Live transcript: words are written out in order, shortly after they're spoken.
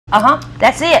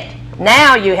That's it.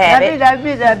 Now you have it.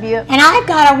 www. And I've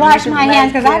got to wash my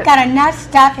hands because I've got enough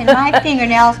stuff in my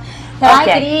fingernails that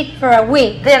I could eat for a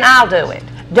week. Then I'll do it.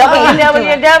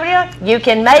 www. You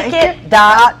can make it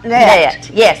 .net.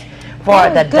 Yes, for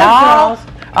the dolls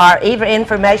or even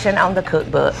information on the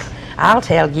cookbook. I'll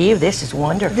tell you, this is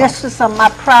wonderful. This is some of my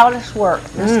proudest work.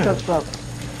 This cookbook.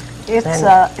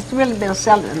 It's really been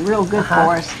selling real good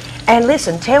for us. And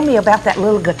listen, tell me about that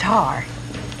little guitar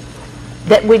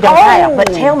that we don't have, but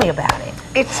tell me about it.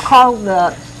 It's called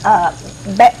the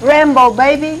Rambo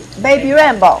Baby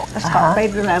Rambo. It's called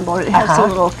Baby Rambo. It has a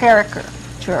little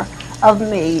caricature of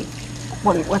me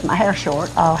with my hair short.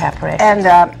 Oh, how precious. And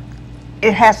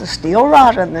it has a steel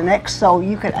rod in the neck, so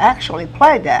you can actually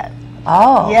play that.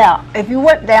 Oh. Yeah. If you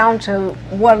went down to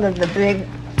one of the big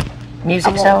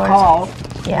music stores, call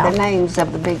the names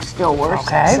of the big stores.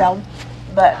 Okay.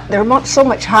 But they're so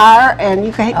much higher, and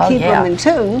you can keep them in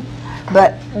tune.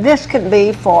 But this can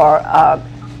be for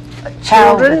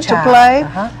children to play.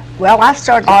 Well, I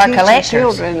started teaching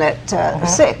children at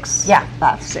 6. Yeah.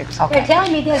 5, 6. Okay. They're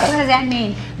telling me this. What does that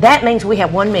mean? That means we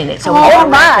have 1 minute. So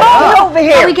over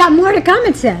here. Oh, we got more to come,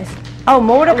 it says. Oh,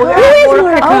 more to come? Who is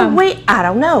more to come? I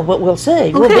don't know, but we'll see.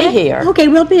 Okay. We'll be here. Okay,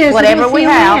 we'll be here. Whatever we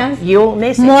have, you'll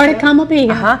miss it. More to come will be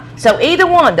here. So either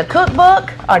one, the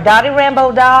cookbook or Dottie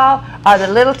Rambo doll or the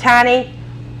little tiny,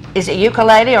 is it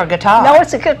ukulele or guitar? No,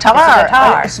 it's a guitar. It's a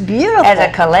guitar. It's beautiful. As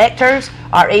a collector's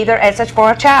or either as it's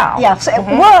for a child. Yeah, so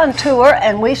we're on tour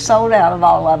and we sold out of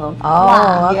all of them.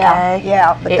 Oh, okay.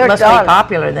 Yeah, but it must be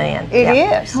popular then. It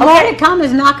is. More to come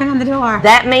is knocking on the door.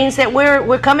 That means that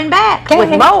we're coming back with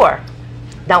more.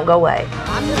 Don't go away.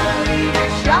 I'm ready to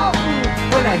shout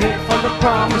when I hit for the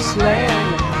promised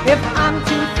land. If I'm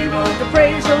too feeble to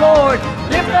praise the Lord,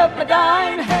 lift up a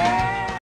dime.